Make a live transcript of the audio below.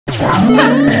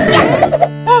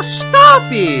Oh,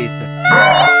 stop it!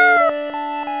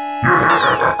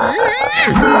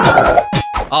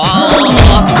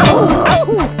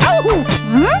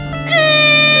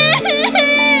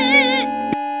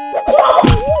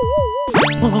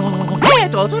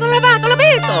 Tutto levato, l'ho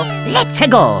visto! Let's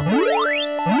go!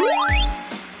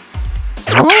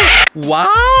 Wow!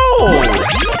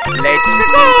 Let's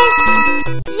go!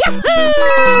 Yahoo!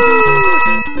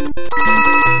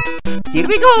 Here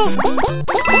we go!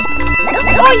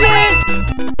 Oh yeah!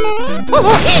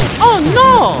 Oh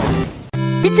no!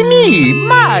 It's me,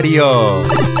 Mario!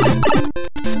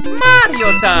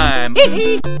 Mario time!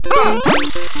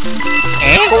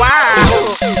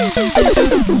 Wow!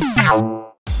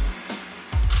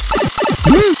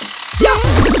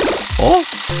 Oh!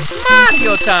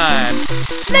 Mario time!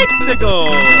 Let's go!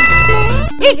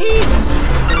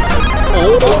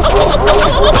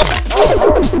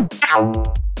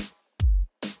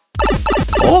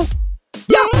 Oh!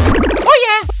 Yeah! Oh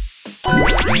yeah!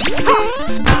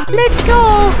 Let's go!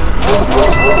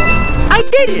 I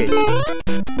did it!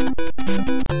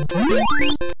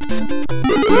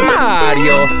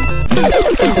 Mario!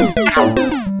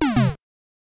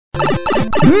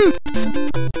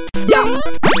 Yeah!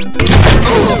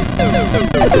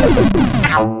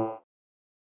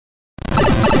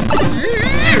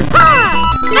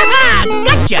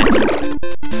 Gotcha!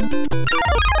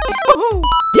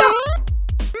 Yeah!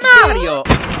 Mario!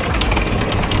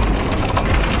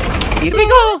 Here we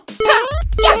go!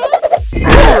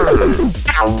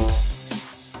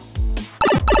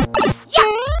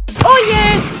 Oh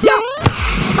yeah!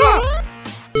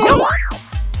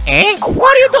 Eh?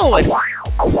 What are you doing?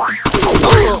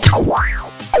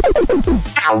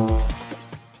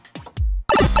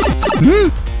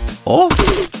 Oh!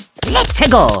 Let's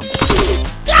go!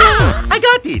 I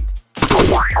got it!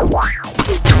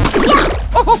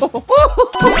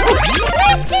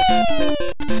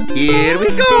 Here we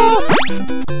go!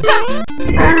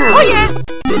 Oh yeah!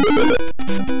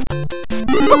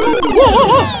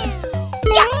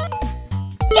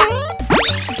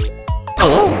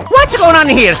 Oh, what's going on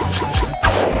here?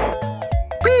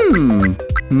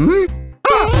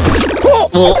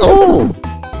 Oh!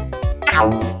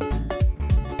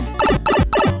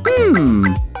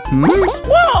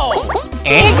 Whoa!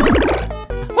 Eh?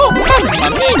 Oh, mamma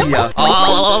mia!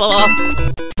 Oh!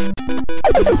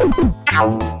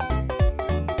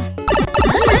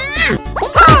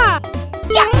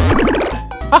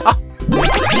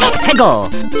 Let's go!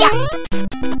 Yahoo!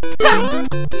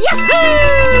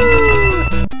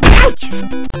 Ouch!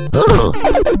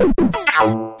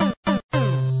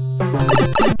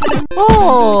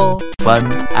 Oh!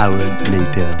 1 hour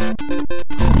later.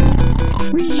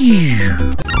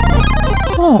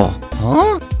 Oh,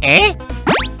 huh? Eh?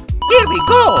 Here we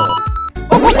go!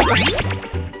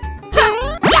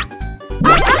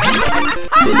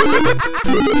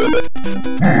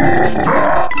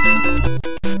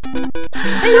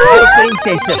 Hello,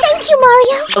 princess! Thank you,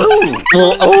 Mario.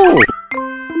 Oh!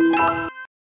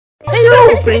 Hello,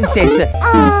 princess!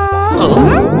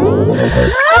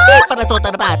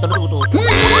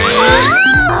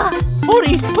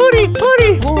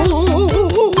 Hurry!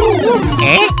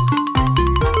 Eh?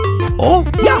 Oh!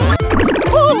 Yeah!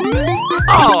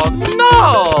 Oh no!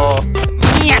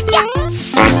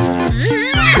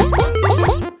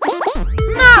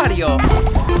 Mario!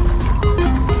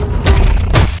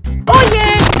 Oh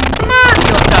yeah!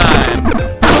 Mario time!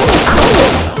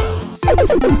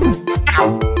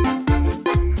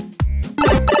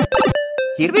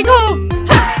 Here we go!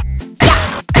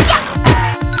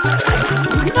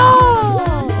 No!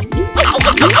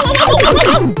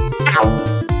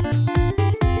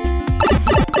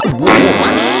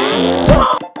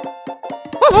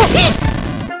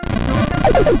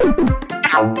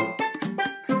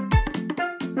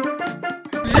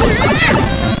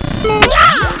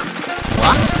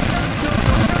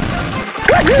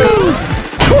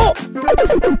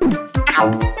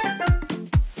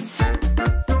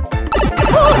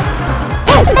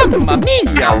 Mamma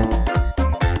mia!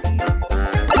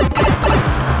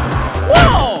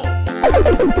 Wow!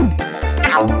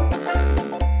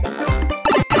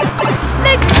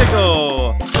 Let's go!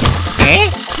 Eh?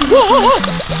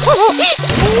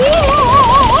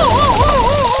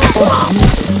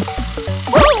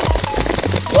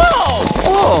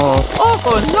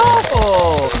 Oh no!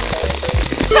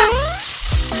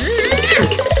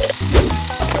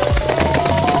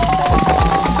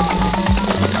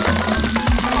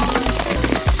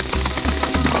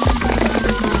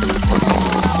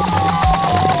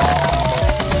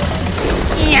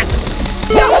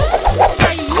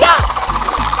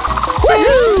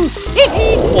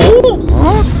 Oh!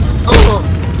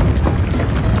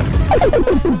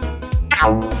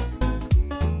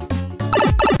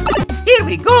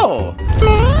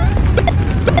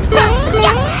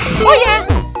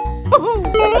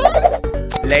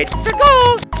 Let's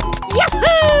go!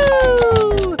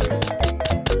 Yahoo!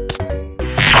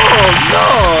 Oh no!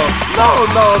 No,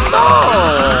 no, no!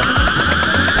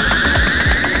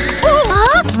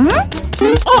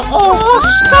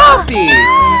 Stop it!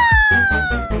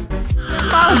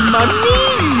 Mamma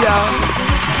mia!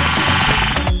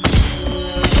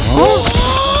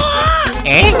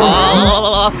 Eh?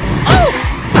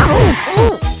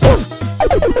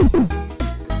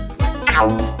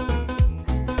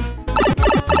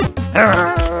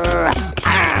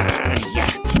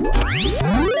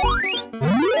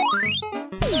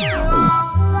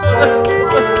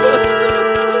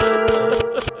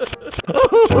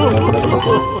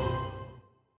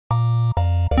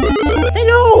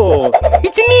 Hello!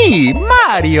 It's me,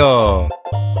 Mario!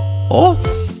 Oh?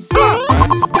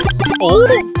 Oh?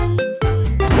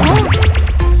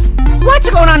 What's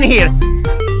going on here?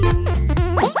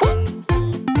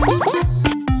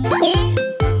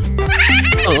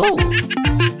 Oh.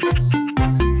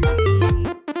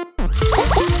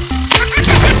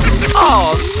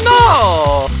 Oh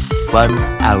no! 1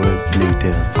 hour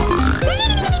later.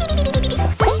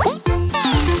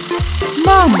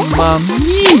 Mamma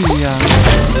mia!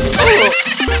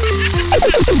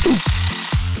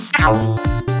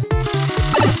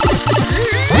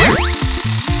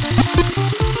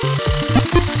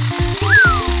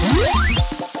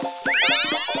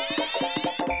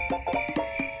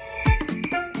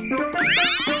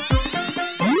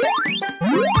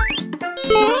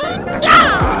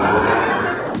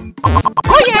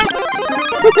 Oh yeah!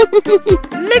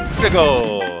 Let's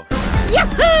go!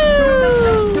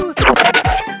 Yahoo!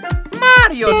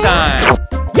 Mario time!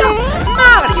 Yeah,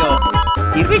 Mario!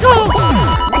 Here we go!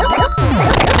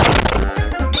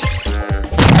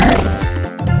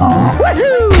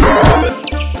 Woohoo!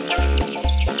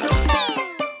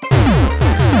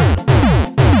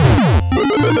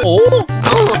 Oh?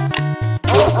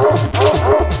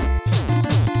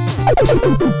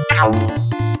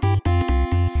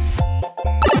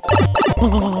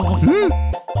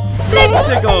 Let's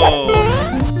go!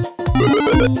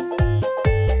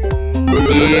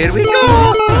 Here we go!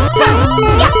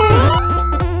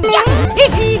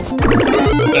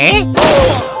 Eh?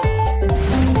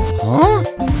 Huh?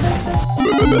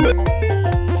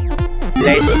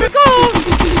 Let's go!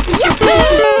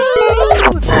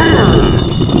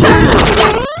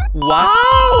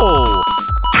 Wow!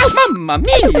 Mamma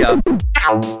mia!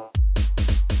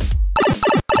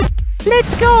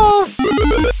 Let's go!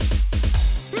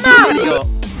 Mario!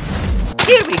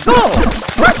 Here we go!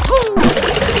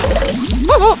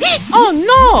 Woohoo! Oh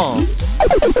no!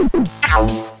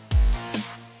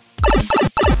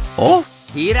 Oh?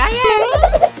 Here I am!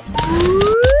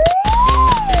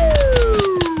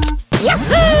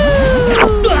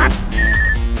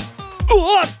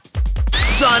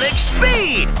 Sonic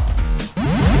speed!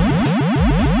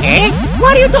 Eh?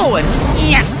 What are you doing?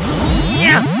 Yeah.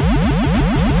 Yeah.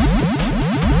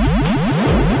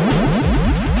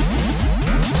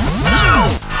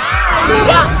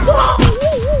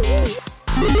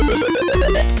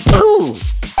 Ooh.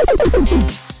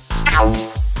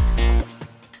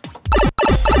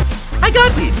 I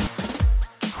got it.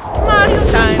 Mario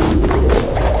time.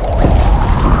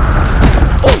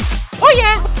 Oh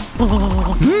yeah.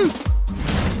 Woohoo!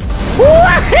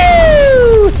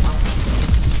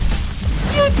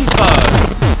 Beautiful!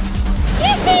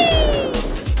 Yippee!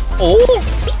 Oh?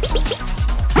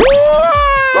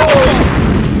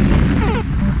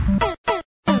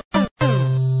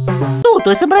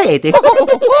 Tutto sembra ete.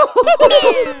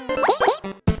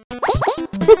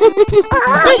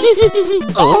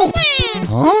 Oh.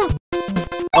 Huh?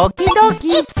 Okie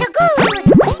dokie. It's so good!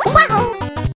 Wow!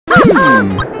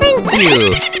 Thank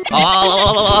you.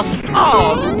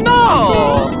 Oh no!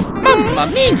 Mamma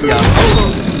mia!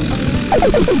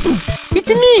 It's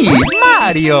me,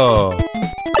 Mario!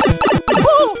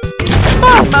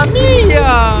 Mamma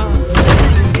mia!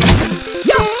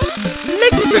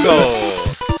 Let's go!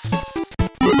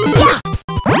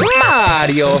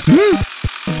 Mario!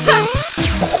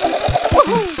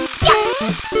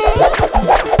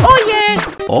 Oh yeah.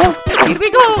 Oh? Here we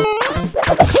go.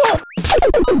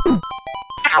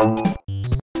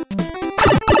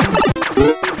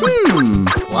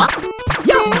 What?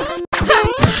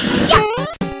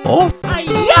 Oh?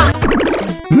 Yeah.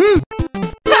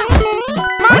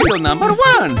 Mario number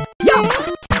 1!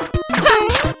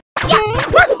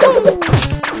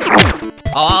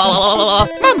 Oh,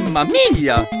 mamma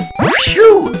mia!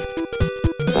 Shoot.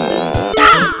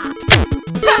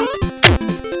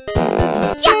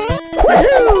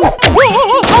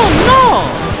 Oh no.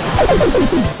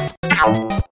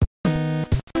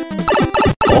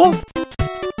 Oh?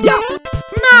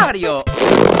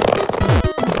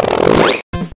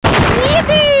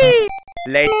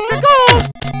 Let's go!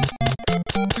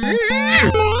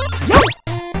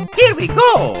 Here we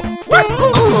go!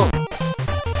 Woohoo!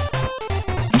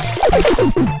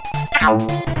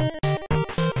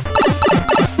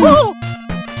 Oh!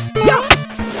 Yeah!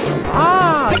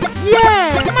 Ah,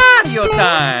 yeah! Mario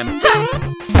time!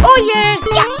 Oh, yeah!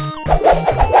 Yeah!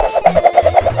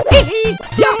 Hee hee!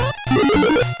 Yeah!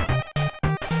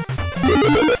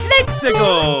 Let's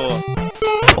go!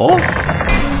 Oh!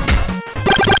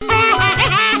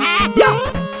 Yeah!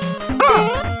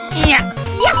 Yeah.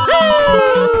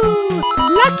 Yahoo!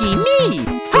 Lucky me!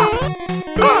 Ha!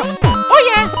 Ha! Oh,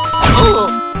 yeah! Oh.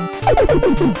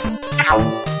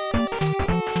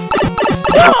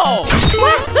 Whoa!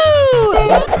 Wahoo!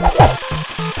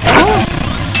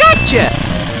 Gotcha!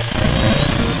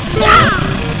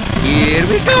 Here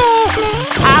we go!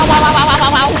 Ow, ow, ow, ow,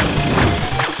 ow, ow.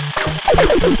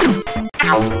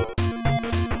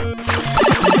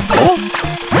 Oh!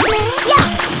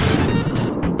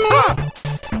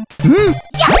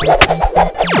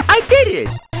 I did it!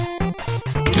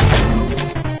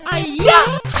 Yeah!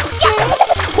 Yeah!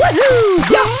 Woohoo!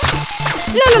 Yeah!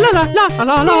 La la la la la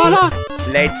la la la!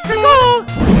 Let's go!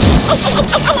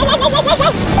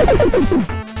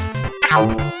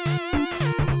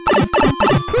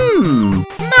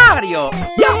 Mario!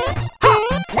 Yeah! Ha!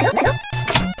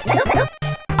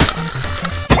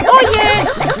 Oh yeah!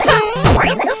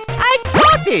 I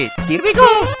got it! Here we go!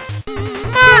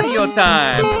 Mario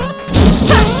time!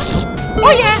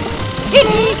 Oh yeah! Hee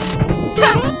hee!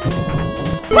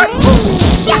 Wahoo!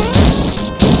 Yeah!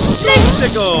 Let's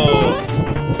go!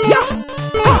 Yeah!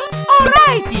 Ha!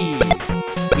 Alrighty!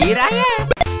 Here I am!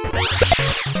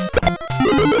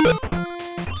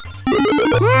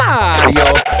 Mario!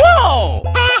 Whoa!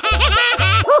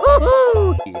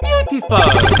 Beautiful!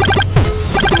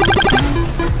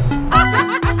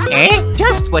 Eh?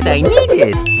 Just what I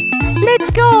needed. Let's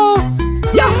go.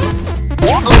 Yeah!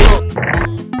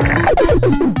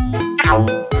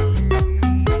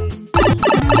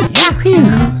 Yahoo!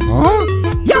 Huh?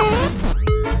 Yeah!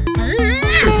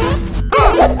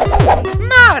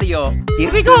 Mario!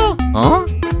 Here we go! Huh?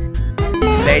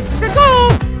 Let's go!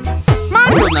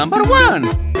 Mario number 1!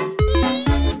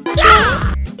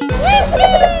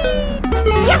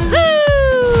 Yahoo!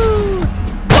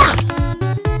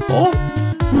 Oh!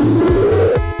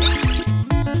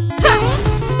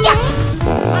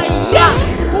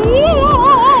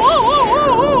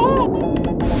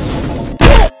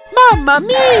 Mamma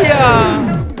mia!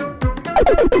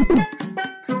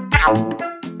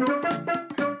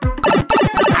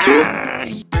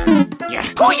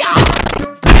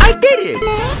 I did it!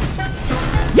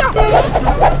 Yeah!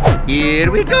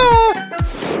 Here we go!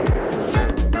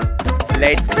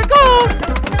 Let's go!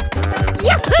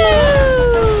 Yahoo!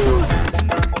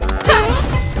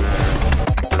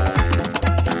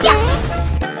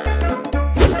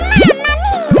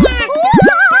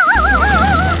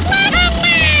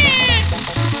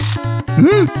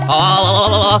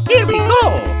 Oh, here we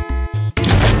go!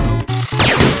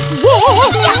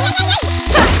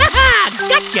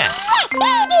 Gotcha!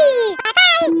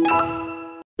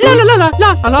 La la la la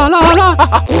la la la la!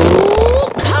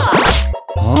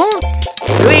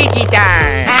 Luigi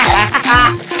time!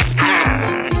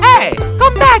 Hey,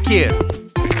 come back here!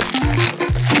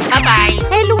 Bye-bye!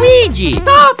 Hey, Luigi!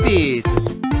 Stop it!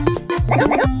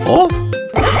 Oh!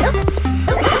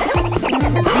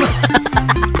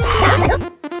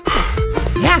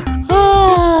 Yeah!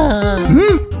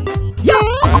 Yeah!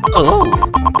 Oh!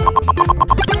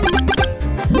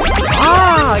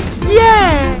 Ah,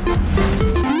 yeah!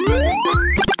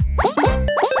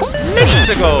 Let's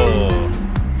go!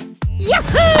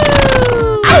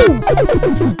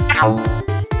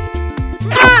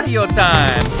 Mario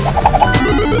time!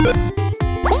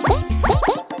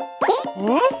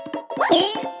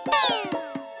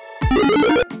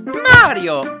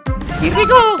 Mario! Here we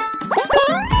go!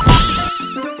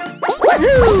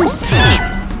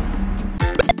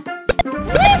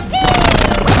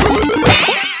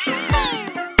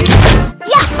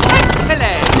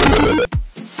 Excellent!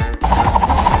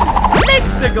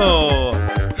 Let's go!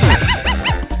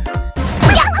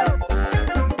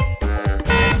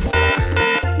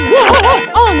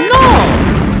 Oh no!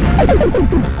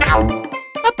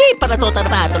 Tapi para to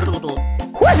tarbato luto.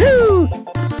 Woohoo!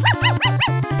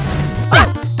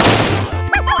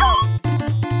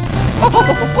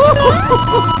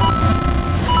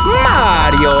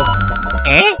 Mario!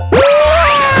 Eh?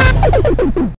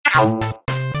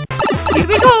 Here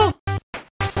we go!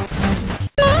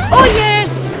 Oh yeah!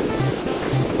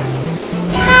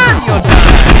 Mario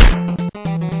time!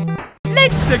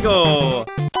 Let's go!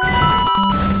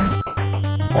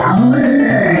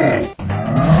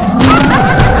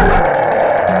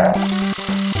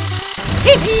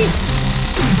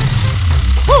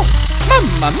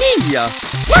 Mamma mia!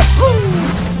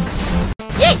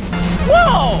 Yes!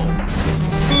 Wow!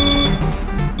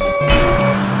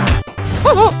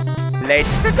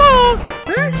 Let's go!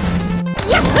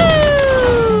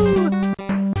 Yahoo!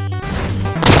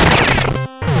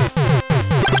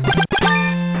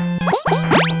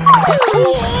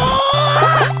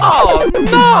 Oh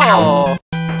no!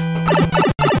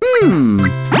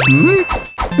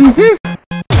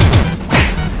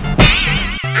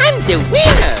 I'm the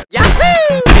winner! Yahoo!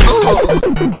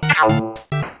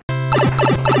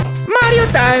 Mario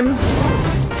time!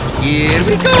 Here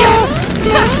we go!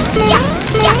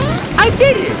 I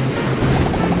did it!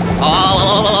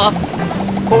 Oh!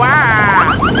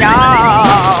 Wow! No!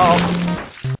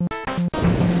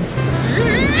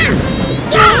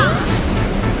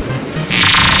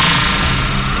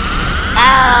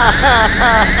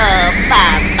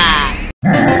 Mama!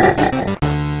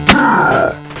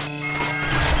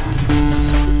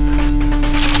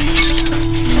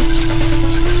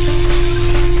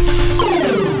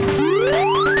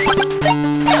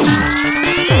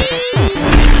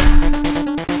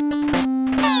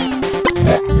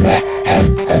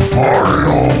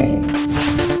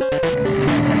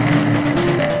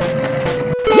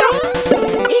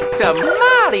 It's a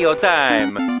Mario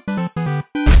time!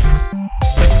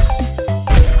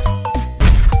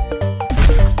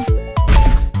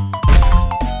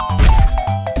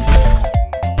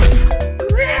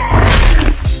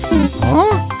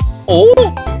 Oh!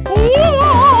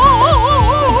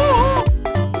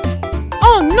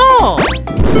 Oh no!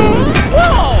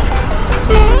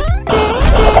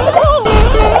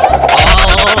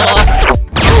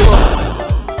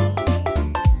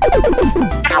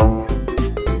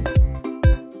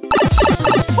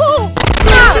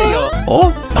 Mario! Oh!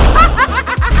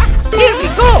 Here we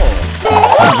go! Oh!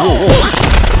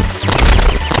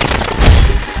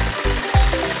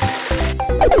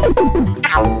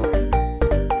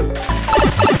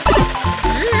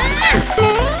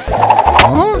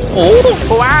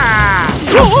 Wow!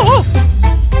 Oh!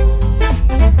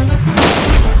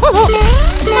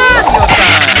 Mario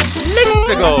time! Let's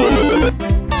go!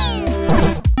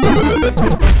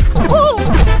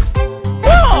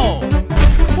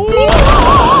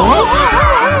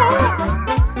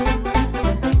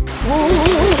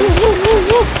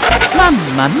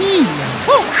 Mamma mia!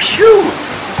 Oh, phew!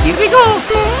 Here we go!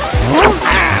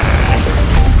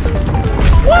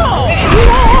 Whoa!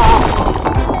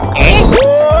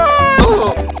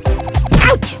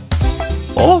 Ouch!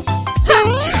 Oh!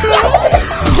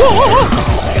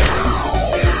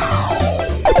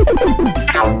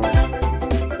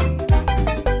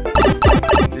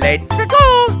 Let's go!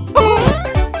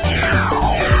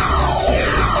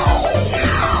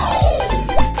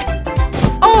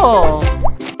 Oh!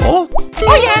 Oh!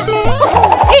 Oh yeah!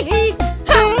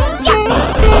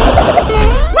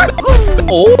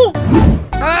 Oh!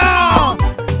 Ah!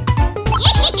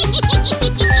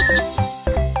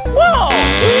 Whoa!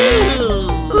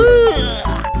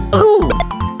 Oh!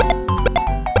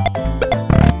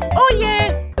 Oh yeah!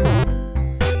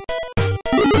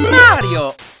 Mario!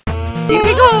 Here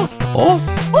we go! Oh!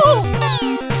 Oh!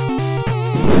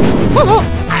 Oh!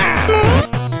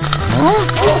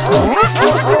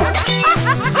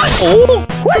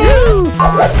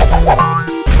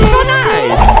 So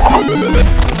nice!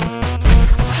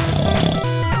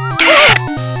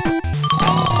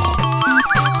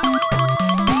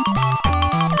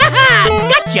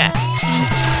 Gotcha!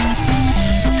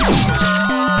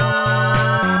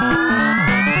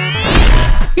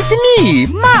 It's me,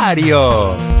 Mario!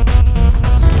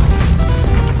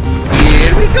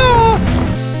 Here we go!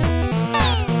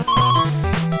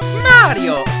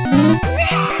 Mario!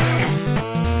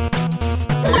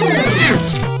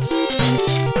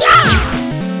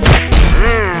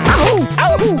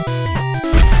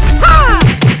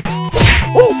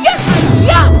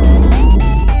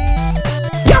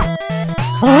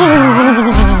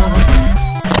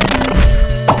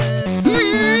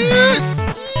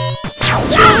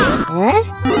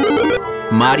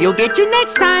 Mario get you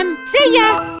next time! See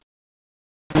ya!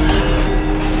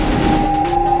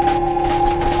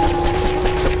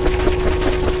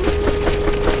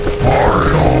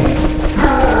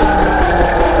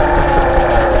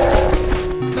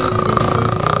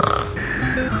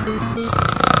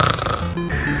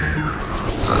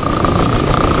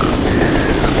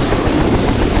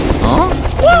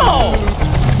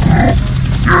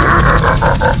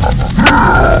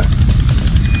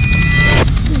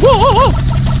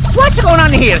 What's going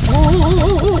on here?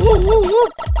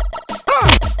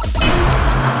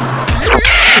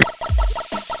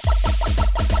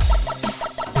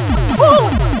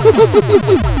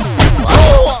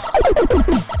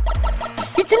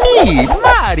 Sì,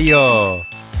 Mario!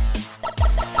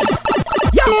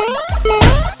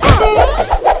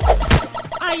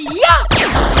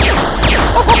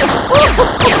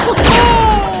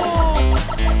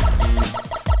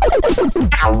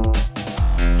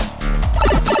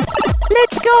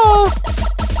 Let's go!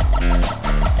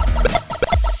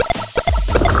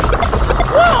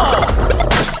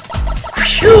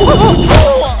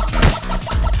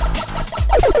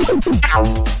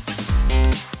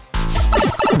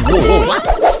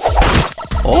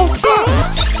 Oh!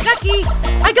 Lucky!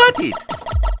 I got it!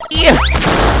 Yeah.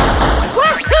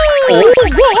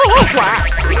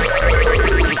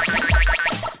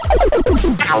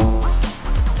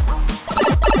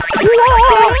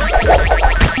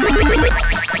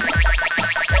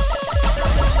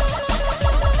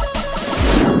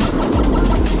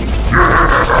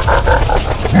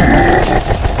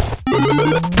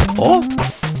 Oh!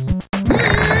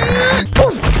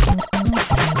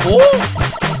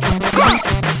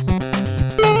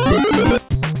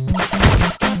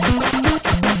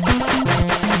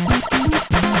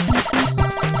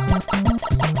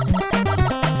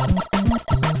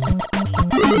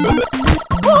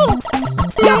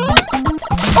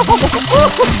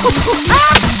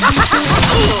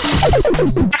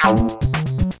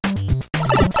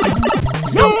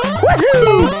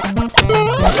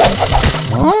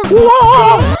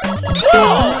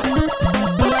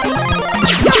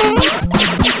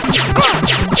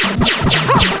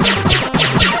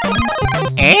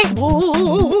 Eh?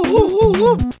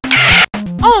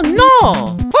 Oh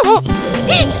no!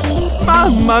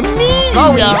 Mamma mia!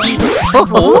 Go, Luigi!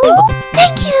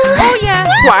 Thank you. Oh yeah!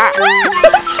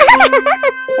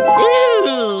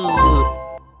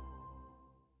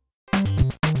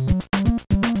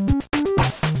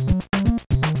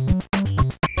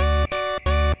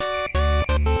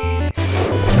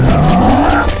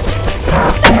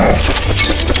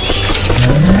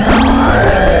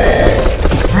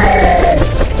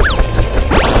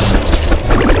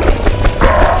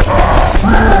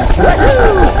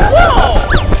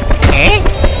 Eh?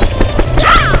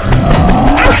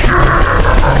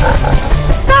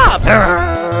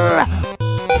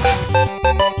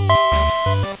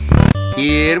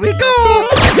 Here we go!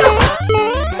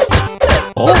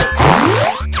 Oh!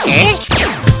 Eh?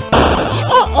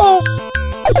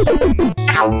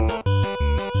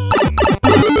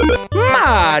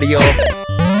 Mario!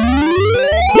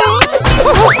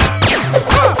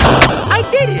 I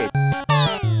did it!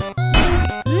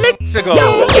 Let's go!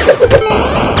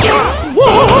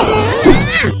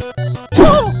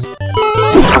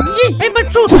 Hai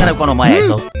battuto che ne con un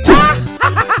ecco?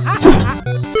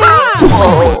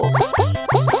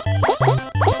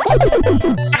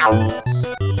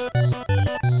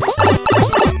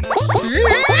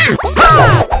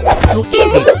 Too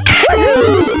easy!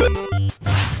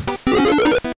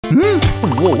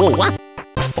 Whoa, whoa, what?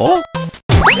 Oh!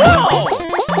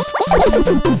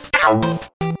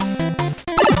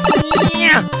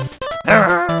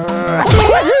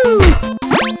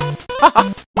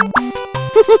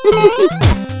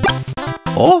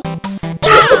 Oh!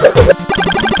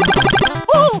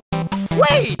 Oh!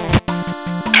 Wait!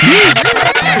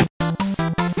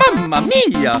 Mamma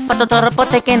mia! Patotoro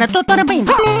potekena tutto bene.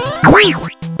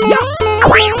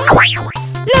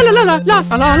 La la la la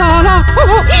la la la la!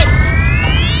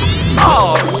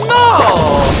 Oh no!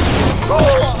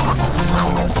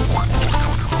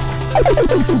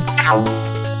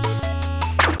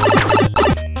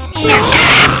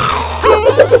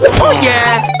 Oh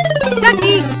yeah!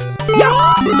 Lucky!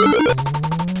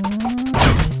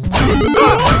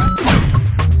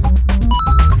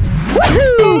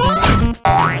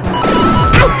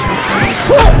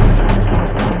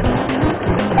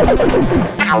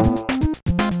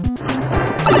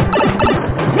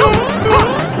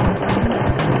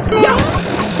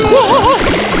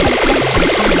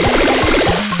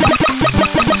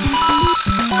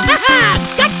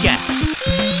 Gotcha!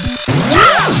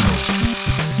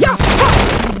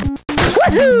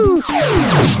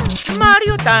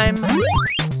 Mario time!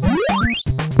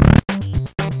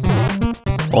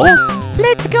 Oh!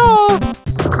 Let's go!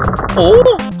 Oh!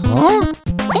 Huh?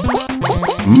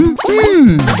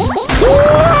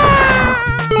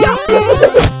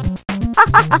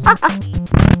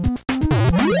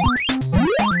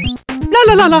 La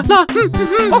la la la la!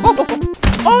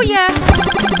 Oh yeah!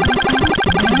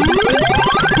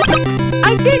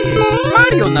 I did it!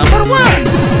 Mario number 1!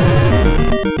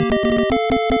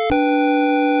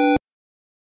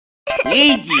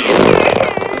 Luigi!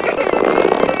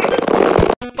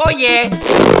 Oh yeah!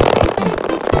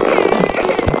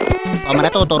 Come da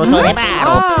tutto rotto le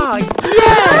baro. Oh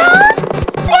yeah!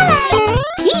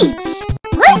 beach.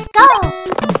 Let's go.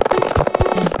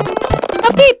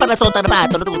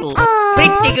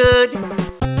 Pretty good.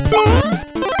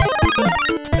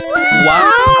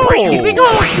 Wow! Here we go.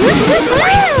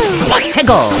 Let's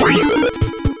go.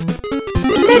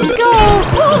 Let's go!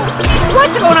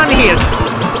 What's going on here?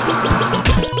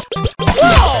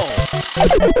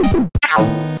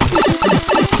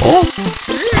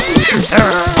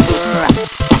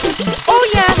 Oh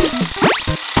yeah.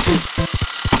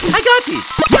 I got it.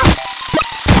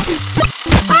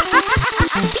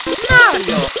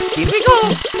 Mario, here we go.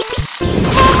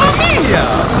 Mamma mia!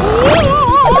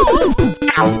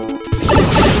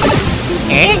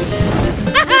 Eh?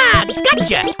 Haha!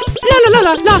 Gotcha! La la la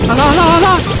la la la la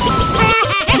la.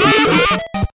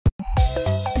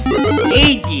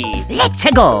 Easy. Let's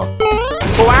go.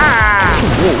 Wow.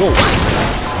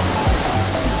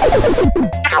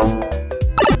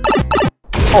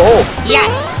 Oh, Yeah.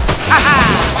 Haha.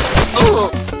 Ooh.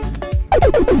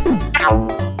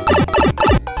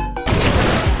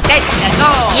 Let's go.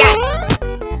 Yeah.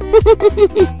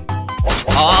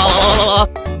 Oh.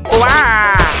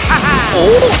 Wow. Haha.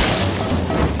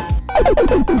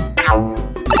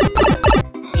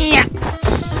 Yeah.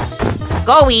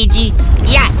 Go, Luigi.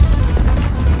 Yeah.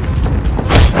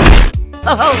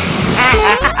 Oh.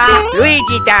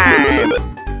 Luigi time.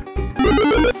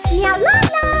 Meow la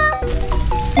la.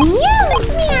 Meow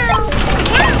meow.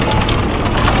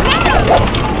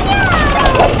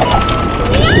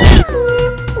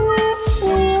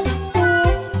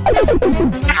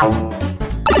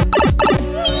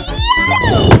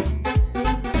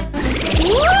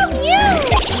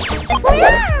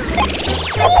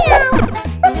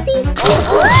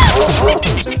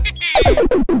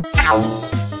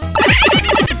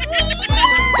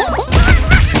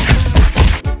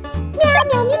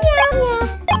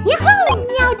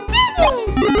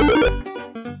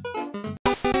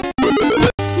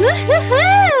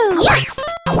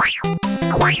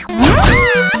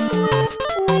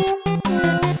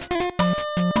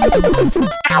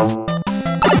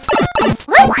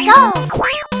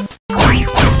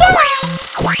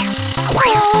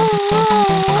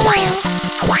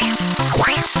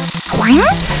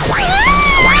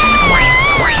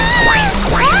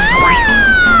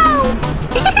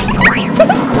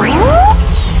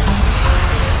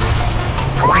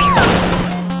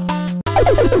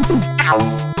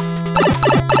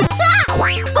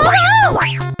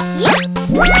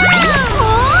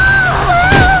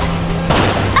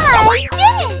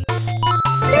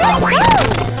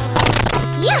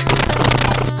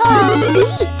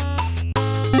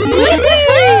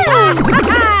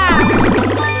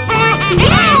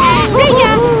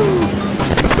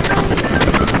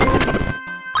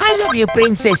 I love you,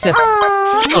 princess. Oh.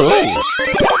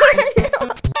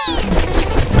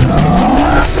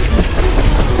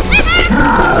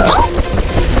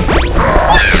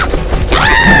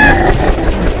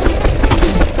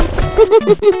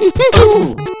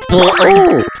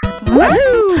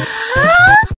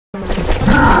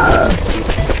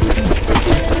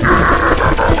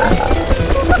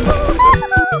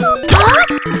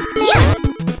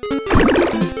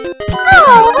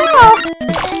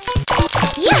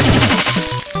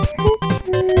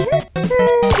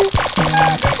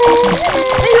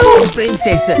 Hello,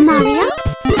 princess. Mario?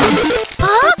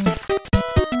 Huh?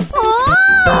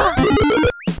 Oh!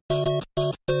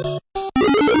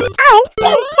 I'm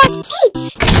Princess Peach!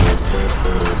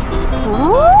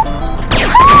 Oh?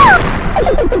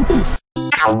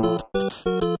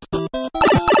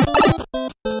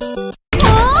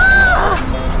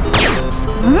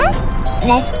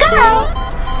 Let's go!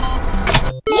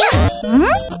 Yeah!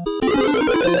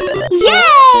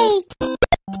 Yay!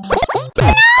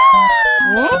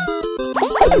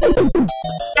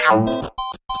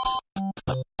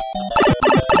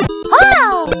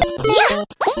 Oh! Yeah!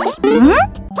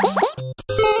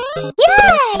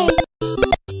 Yay!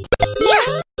 Yeah!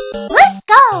 Let's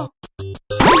go!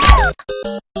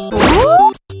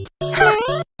 Woohoo!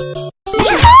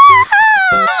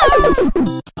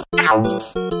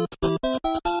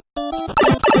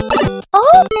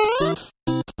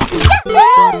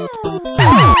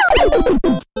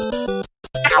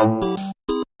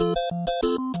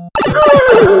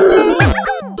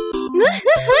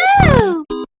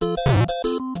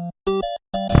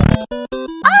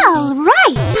 All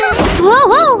right!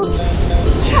 Whoa!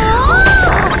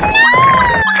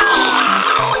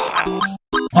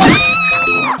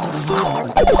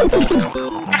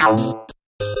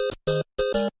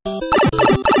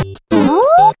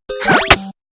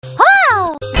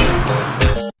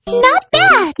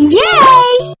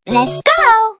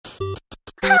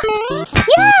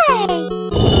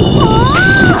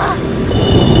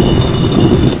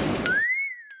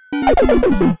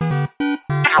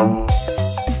 Oh!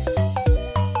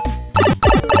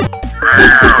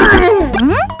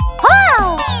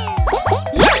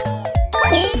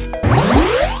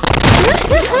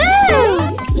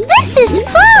 This is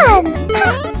fun!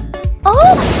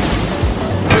 Oh!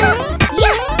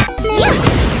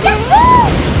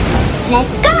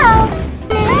 Let's go!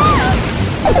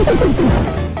 I did it!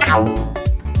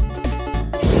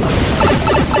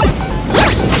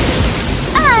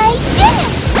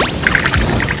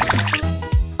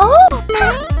 Oh!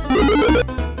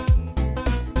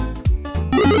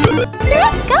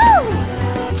 Let's go!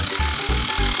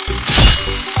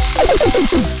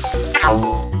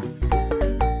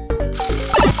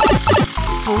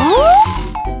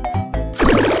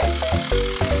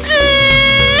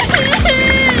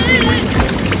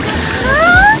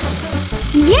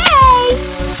 Yay!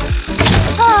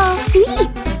 Oh, sweet!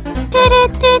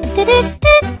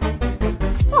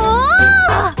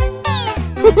 Oh!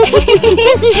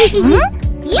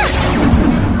 Yeah!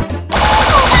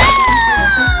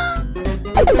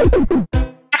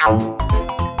 Oh!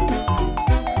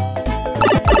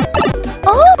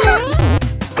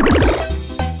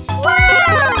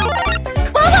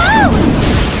 Wow!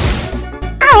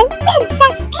 I'm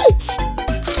Princess Peach!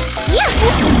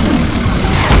 Yahoo!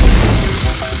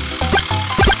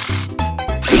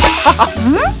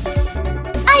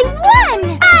 I won!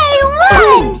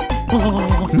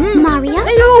 Mario?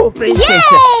 Hello, princess.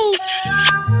 Yay!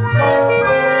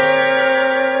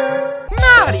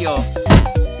 Mario!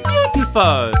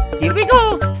 Beautiful! Here we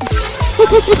go!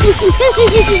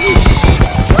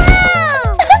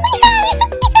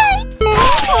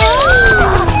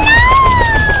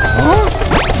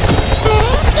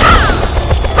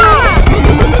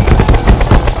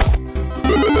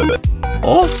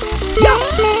 Oh, yeah.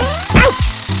 Ouch.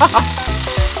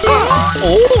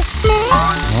 Oh.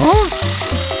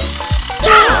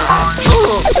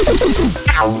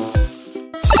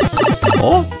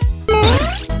 Oh.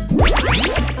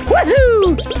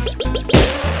 Woohoo!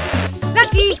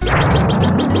 Lucky!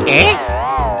 Eh?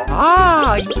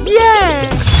 Ah, yeah.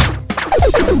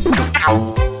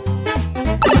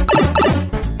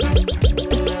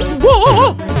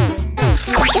 Whoa!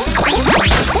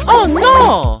 Oh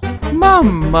no!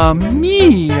 Mamma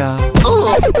mia!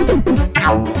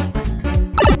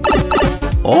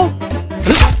 Oh!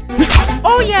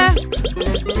 Oh yeah!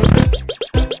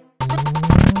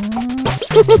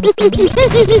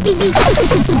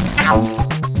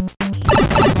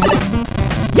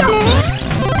 Yeah!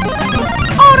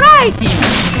 Alrighty!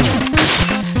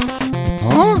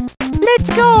 Huh? Let's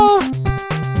go!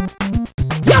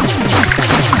 Yeah!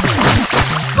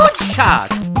 Good shot!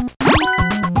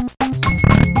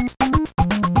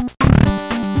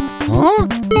 Huh?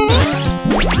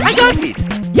 I got it!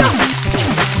 Yeah!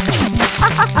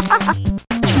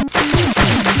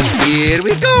 Here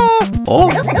we go! Oh!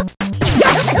 Yeah!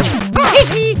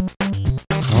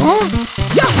 Huh?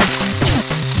 Yeah!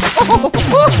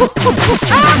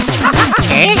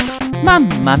 Eh?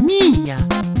 Mamma mia!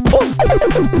 Oh!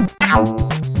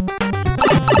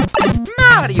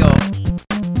 Mario!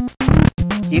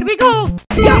 Here we go!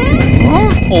 Yeah! Huh?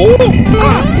 Oh!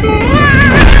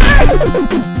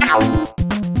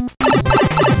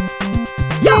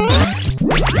 Yeah!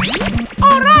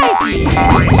 Alrighty!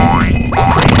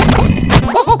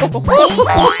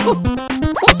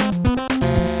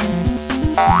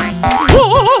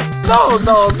 No,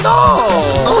 no, no!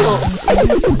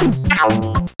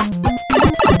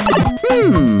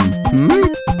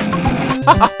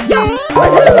 Yeah!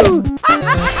 Woohoo!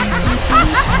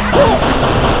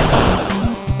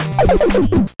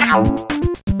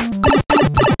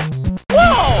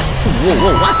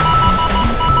 Whoa, what?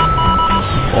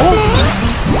 Oh!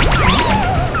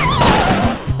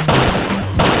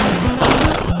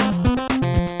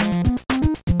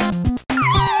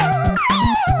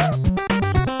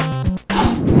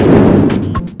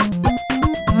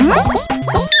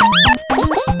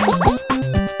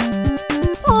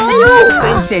 Hello,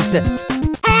 princess.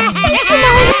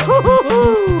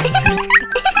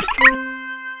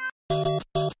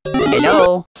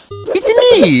 Hello. It's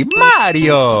me,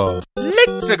 Mario.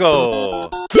 Let's go!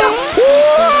 Yeah.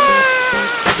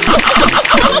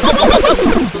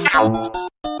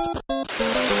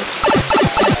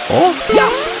 Oh,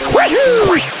 yeah.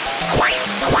 Woohoo!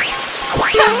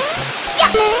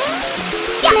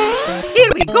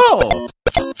 Here we go!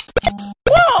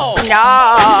 Whoa! No!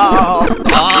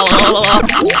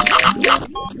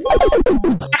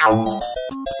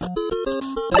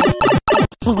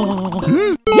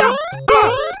 Yeah.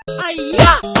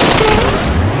 Yeah.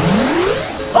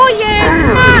 Oh yeah!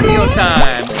 Mario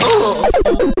time!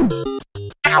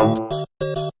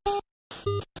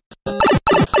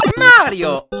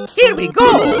 Here we go!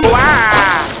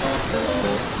 Wow!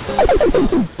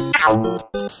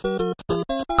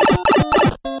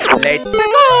 Let's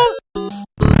go!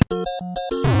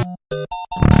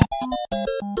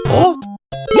 Oh,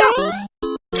 yeah.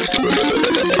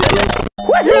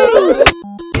 Woohoo!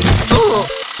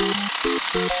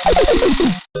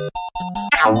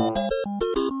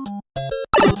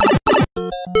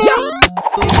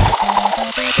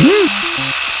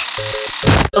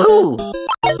 Ooh.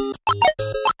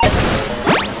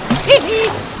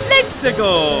 Let's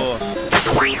go!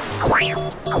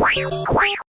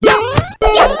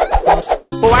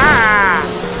 Wow!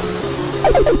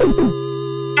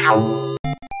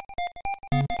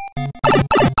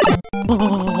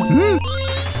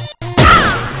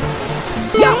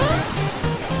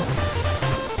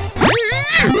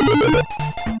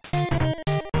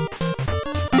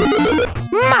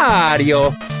 Mario!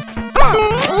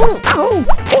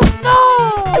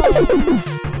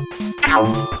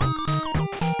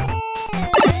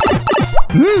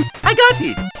 I got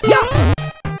it! Yeah.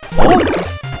 Oh.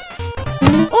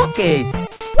 Okay.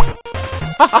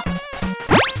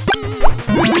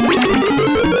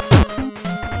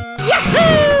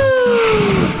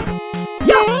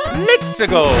 Yeah. Let's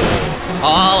go!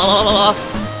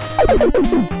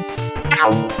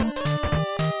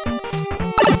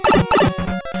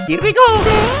 Here we go!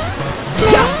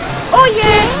 Yeah. Oh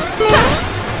yeah.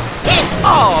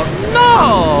 Oh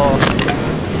no!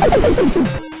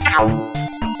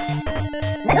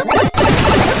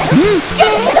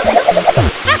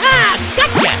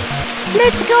 Gotcha.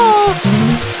 Let's go.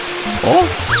 Oh!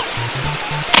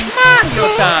 Mario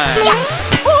time!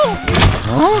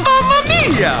 Mamma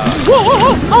mia! Whoa, whoa,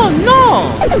 whoa. Oh no.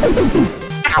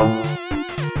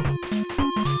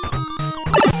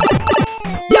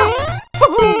 Yeah.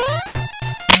 Woohoo.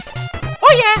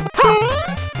 Oh yeah. Ha.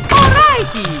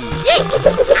 Alrighty! Yes!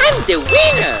 I'm the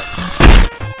winner!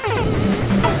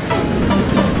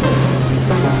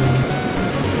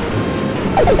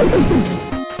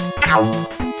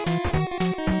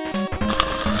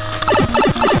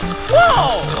 Whoa!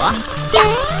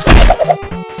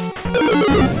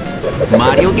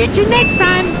 Mario get you next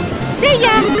time. See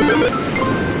ya.